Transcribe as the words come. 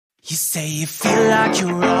You say you feel like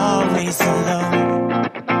you're always alone,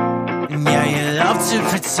 and yeah, you love to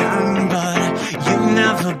pretend, but you've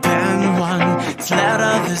never been one to let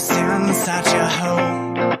others inside your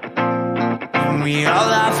home. And we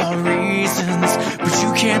all have our reasons, but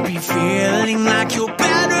you can't be feeling like you're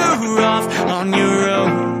better off on your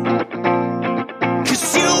own.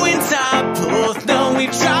 'Cause you and I both know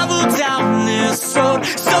we've traveled down this road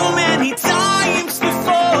so many times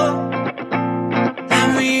before,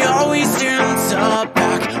 and we always end up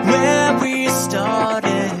back where we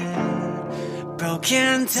started,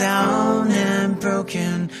 broken down and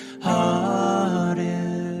broken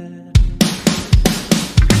hearted.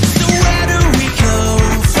 So where do we go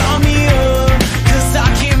from here? 'Cause I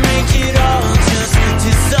can't make it all just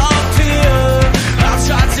disappear. I'll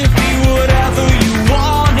try to be whatever you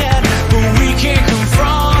wanted, but we can't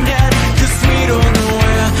confront it, 'cause we don't know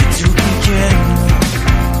where to begin.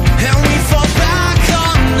 And we fall back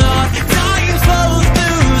on our times, both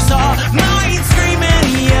lose our minds, scream and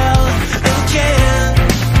yell again.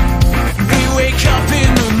 We wake up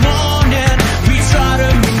in the morning, we try to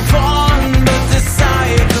move on, but the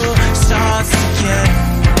cycle starts again.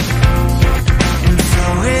 And so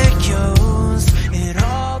it goes, it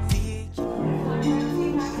all begins.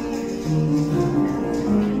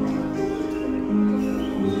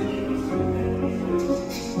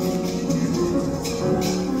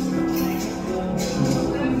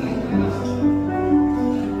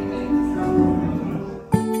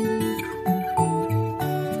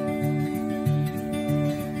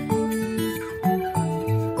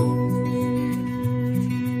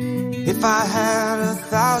 If I had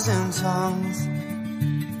 1,000 tongues,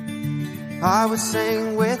 I would sing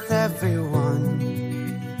with everyone.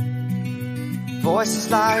 Voices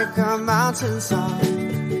like a mountain song,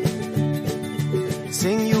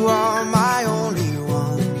 sing you are my only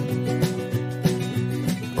one.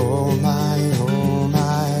 Oh my, oh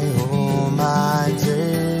my, oh my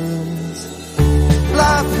days.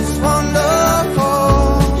 Life is wonderful.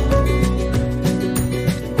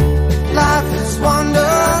 Life is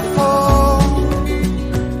wonderful.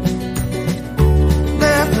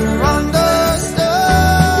 Never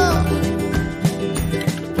understood,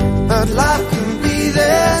 but life can be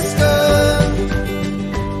this good.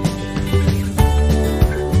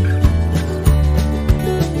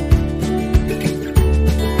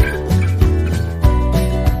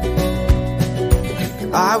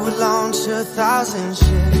 I would launch 1,000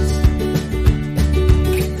 ships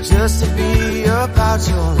just to be about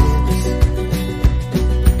your lips,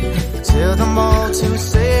 tell them all to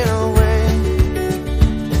sail away.